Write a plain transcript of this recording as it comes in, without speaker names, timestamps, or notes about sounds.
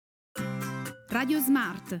Radio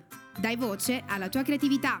Smart. Dai voce alla tua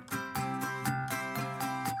creatività.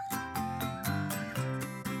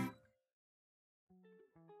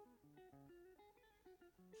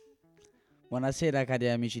 Buonasera cari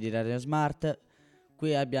amici di Radio Smart.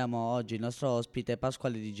 Qui abbiamo oggi il nostro ospite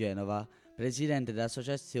Pasquale Di Genova, presidente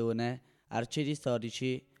dell'associazione Arcieri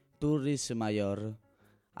Storici Turris Maior.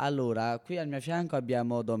 Allora, qui al mio fianco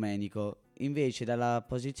abbiamo Domenico, invece dalla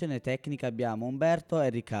posizione tecnica abbiamo Umberto e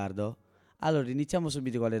Riccardo. Allora, iniziamo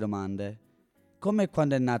subito con le domande. Come e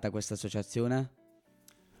quando è nata questa associazione?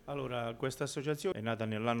 Allora, questa associazione è nata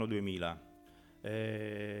nell'anno 2000.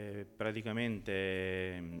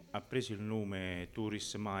 Praticamente ha preso il nome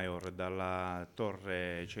Turris Maior dalla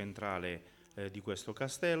torre centrale di questo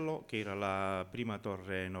castello, che era la prima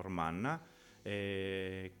torre normanna,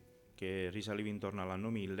 che risaliva intorno all'anno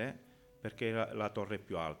 1000, perché era la torre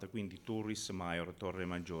più alta, quindi Turris Maior,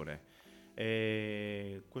 Torremaggiore.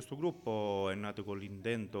 Questo gruppo è nato con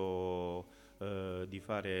l'intento di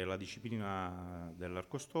fare la disciplina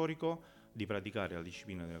dell'arco storico, di praticare la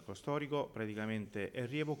disciplina dell'arco storico praticamente e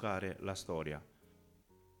rievocare la storia.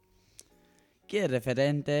 Chi è il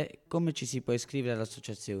referente? Come ci si può iscrivere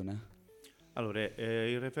all'associazione? Allora,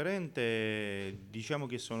 il referente diciamo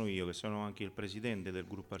che sono io, che sono anche il presidente del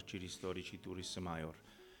gruppo Arcieri Storici Turris Maior.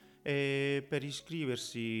 E per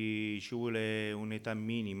iscriversi ci vuole un'età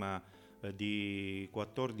minima di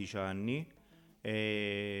 14 anni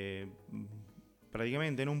e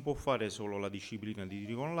praticamente non può fare solo la disciplina di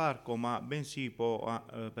tiro con l'arco, ma bensì può,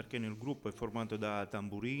 perché nel gruppo è formato da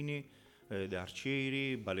tamburini, da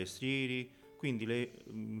arcieri, balestrieri, quindi le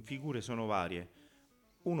figure sono varie.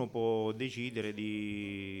 Uno può decidere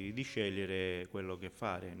di scegliere quello che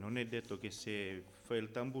fare, non è detto che se fai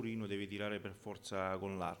il tamburino devi tirare per forza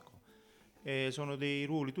con l'arco. E sono dei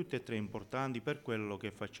ruoli tutti e tre importanti per quello che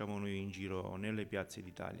facciamo noi in giro nelle piazze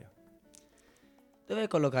d'Italia. Dove è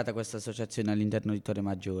collocata questa associazione all'interno di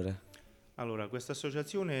Torremaggiore? Allora, questa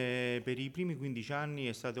associazione per i primi 15 anni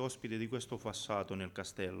è stata ospite di questo fossato nel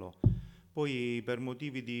castello. Poi per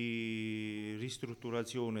motivi di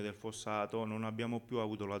ristrutturazione del fossato non abbiamo più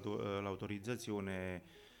avuto l'autorizzazione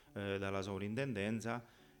dalla sovrintendenza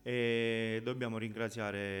e dobbiamo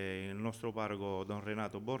ringraziare il nostro parroco Don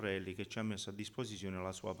Renato Borrelli che ci ha messo a disposizione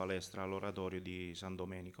la sua palestra all'oratorio di San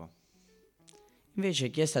Domenico. Invece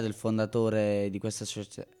chi è stato il fondatore di questa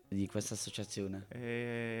associazione?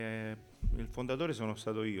 Il fondatore sono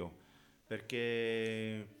stato io,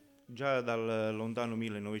 perché già dal lontano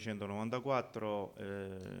 1994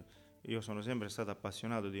 io sono sempre stato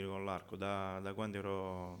appassionato di tiro con l'arco, da quando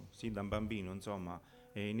ero, sì, da bambino, insomma,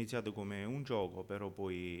 è iniziato come un gioco, però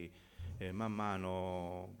poi man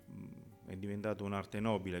mano è diventato un'arte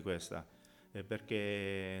nobile questa,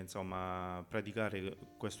 perché insomma praticare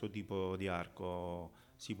questo tipo di arco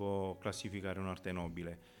si può classificare un'arte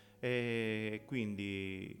nobile. E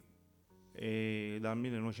quindi dal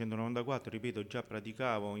 1994, ripeto, già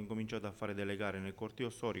praticavo, ho incominciato a fare delle gare nel corteo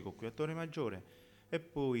storico qui a Torremaggiore e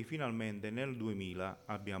poi finalmente nel 2000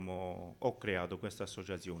 ho creato questa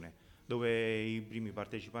associazione dove i primi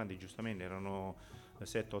partecipanti giustamente erano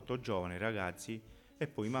 7-8 giovani ragazzi e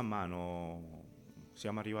poi man mano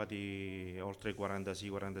siamo arrivati oltre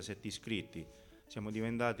 46-47 iscritti,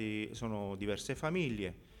 sono diverse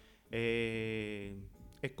famiglie e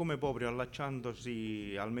come proprio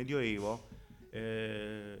allacciandosi al Medioevo,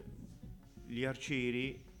 gli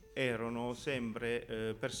arcieri erano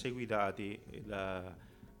sempre perseguitati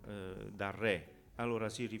dal re. Allora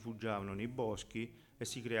si rifugiavano nei boschi e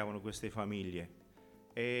si creavano queste famiglie.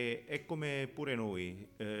 E come pure noi,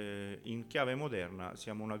 in chiave moderna,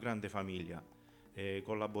 siamo una grande famiglia.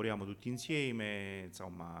 Collaboriamo tutti insieme,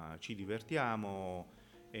 insomma, ci divertiamo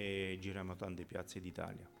e giriamo tante piazze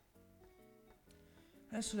d'Italia.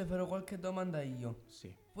 Adesso le farò qualche domanda io.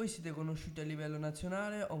 Sì. Voi siete conosciuti a livello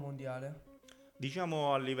nazionale o mondiale?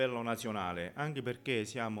 Diciamo a livello nazionale, anche perché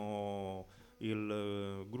siamo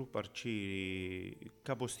il gruppo arcieri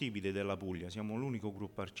capostipite della Puglia, siamo l'unico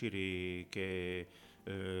gruppo arcieri che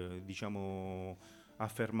diciamo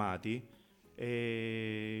affermati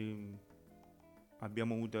e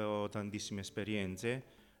abbiamo avuto tantissime esperienze.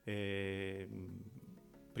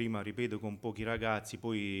 Prima, ripeto, con pochi ragazzi,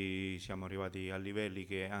 poi siamo arrivati a livelli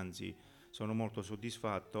che anzi sono molto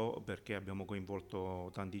soddisfatto perché abbiamo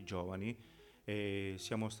coinvolto tanti giovani e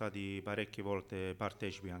siamo stati parecchie volte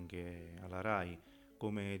partecipi anche alla RAI,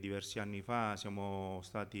 come diversi anni fa siamo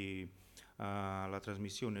stati alla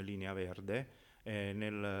trasmissione Linea Verde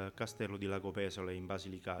nel castello di Lagopesole in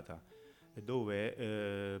Basilicata,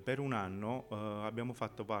 dove per un anno abbiamo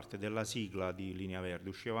fatto parte della sigla di Linea Verde,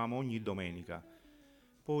 uscivamo ogni domenica.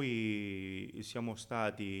 Poi siamo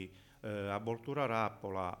stati a Voltura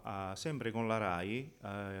Rappola, sempre con la RAI,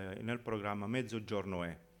 nel programma Mezzogiorno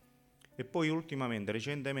è. E poi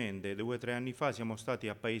recentemente, 2 o 3 anni fa, siamo stati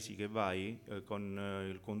a Paesi che Vai con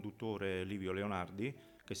il conduttore Livio Leonardi,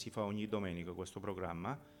 che si fa ogni domenica questo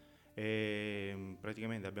programma, e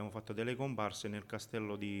praticamente abbiamo fatto delle comparse nel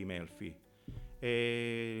castello di Melfi.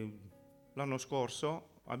 E l'anno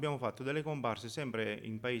scorso abbiamo fatto delle comparse sempre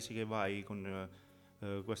in Paesi che Vai con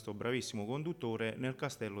questo bravissimo conduttore nel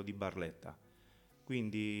castello di Barletta.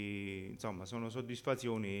 Quindi insomma sono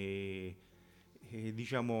soddisfazioni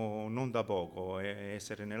diciamo non da poco,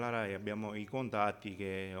 essere nella RAI, abbiamo i contatti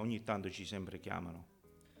che ogni tanto ci sempre chiamano.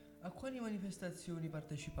 A quali manifestazioni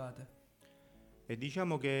partecipate? E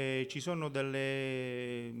diciamo che ci sono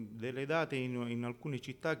delle date in alcune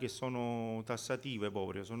città che sono tassative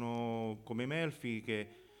proprio, sono come Melfi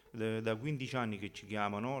che da 15 anni che ci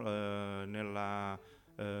chiamano nella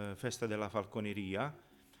festa della falconeria,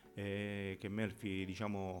 che Melfi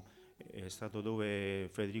diciamo è stato dove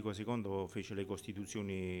Federico II fece le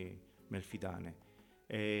costituzioni melfitane.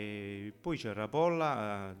 E poi c'è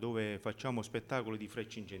Rapolla dove facciamo spettacoli di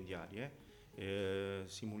frecce incendiarie.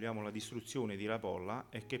 Simuliamo la distruzione di Rapolla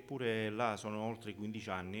e che pure là sono oltre 15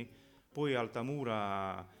 anni. Poi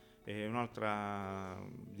Altamura è un'altra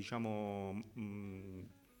diciamo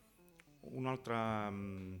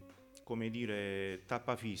come dire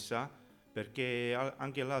tappa fissa, perché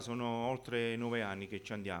anche là sono oltre 9 anni che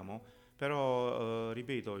ci andiamo, però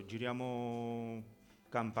ripeto, giriamo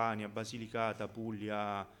Campania, Basilicata,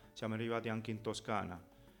 Puglia, siamo arrivati anche in Toscana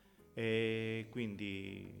e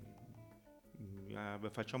quindi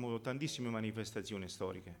facciamo tantissime manifestazioni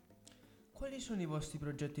storiche. Quali sono i vostri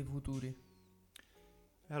progetti futuri?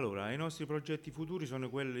 Allora, i nostri progetti futuri sono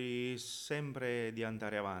quelli sempre di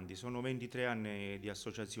andare avanti. Sono 23 anni di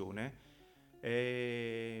associazione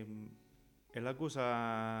e la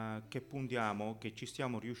cosa che puntiamo, che ci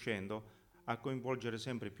stiamo riuscendo a coinvolgere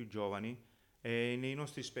sempre più giovani e nei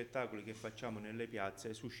nostri spettacoli che facciamo nelle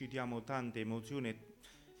piazze suscitiamo tante emozioni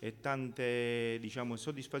e tante diciamo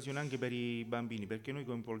soddisfazioni anche per i bambini, perché noi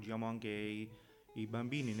coinvolgiamo anche i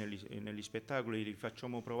bambini negli spettacoli, li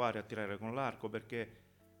facciamo provare a tirare con l'arco, perché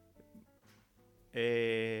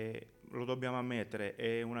lo dobbiamo ammettere,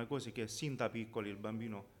 è una cosa che sin da piccoli il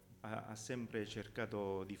bambino ha sempre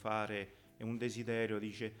cercato di fare, è un desiderio,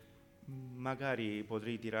 dice magari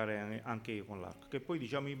potrei tirare anche io con l'arco, che poi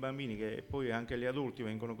diciamo i bambini che poi anche gli adulti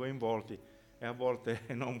vengono coinvolti e a volte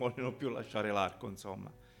non vogliono più lasciare l'arco,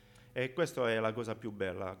 insomma. E questa è la cosa più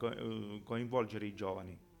bella, coinvolgere i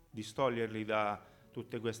giovani, distoglierli da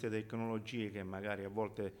tutte queste tecnologie che magari a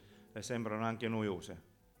volte sembrano anche noiose.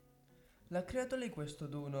 L'ha creato lei questo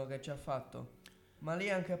dono che ci ha fatto? Ma lei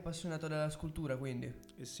è anche appassionato della scultura, quindi?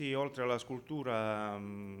 Sì, oltre alla scultura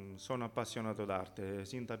sono appassionato d'arte.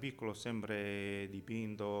 Sin da piccolo ho sempre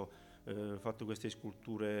dipinto, fatto queste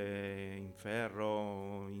sculture in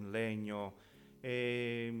ferro, in legno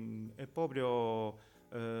e proprio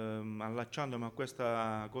allacciandomi a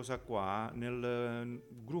questa cosa qua, nel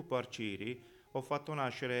gruppo Arcieri ho fatto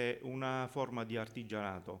nascere una forma di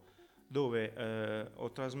artigianato dove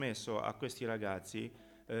ho trasmesso a questi ragazzi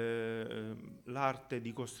l'arte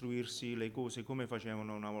di costruirsi le cose come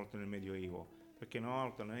facevano una volta nel Medioevo, perché una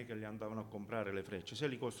volta non è che li andavano a comprare le frecce, se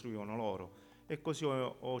li costruivano loro, e così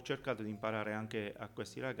ho cercato di imparare anche a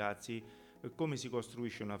questi ragazzi come si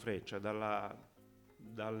costruisce una freccia,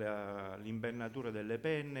 dall'impennatura delle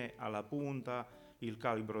penne alla punta, il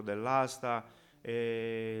calibro dell'asta,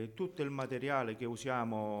 tutto il materiale che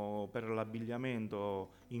usiamo per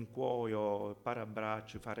l'abbigliamento in cuoio,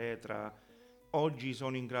 parabracci, faretra, oggi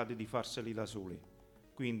sono in grado di farseli da soli,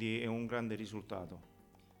 quindi è un grande risultato.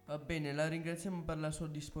 Va bene, la ringraziamo per la sua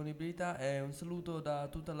disponibilità e un saluto da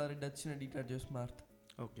tutta la redazione di Radio Smart.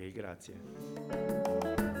 Ok, grazie.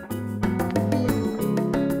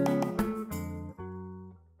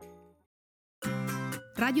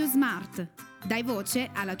 Radio Smart. Dai voce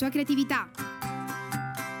alla tua creatività.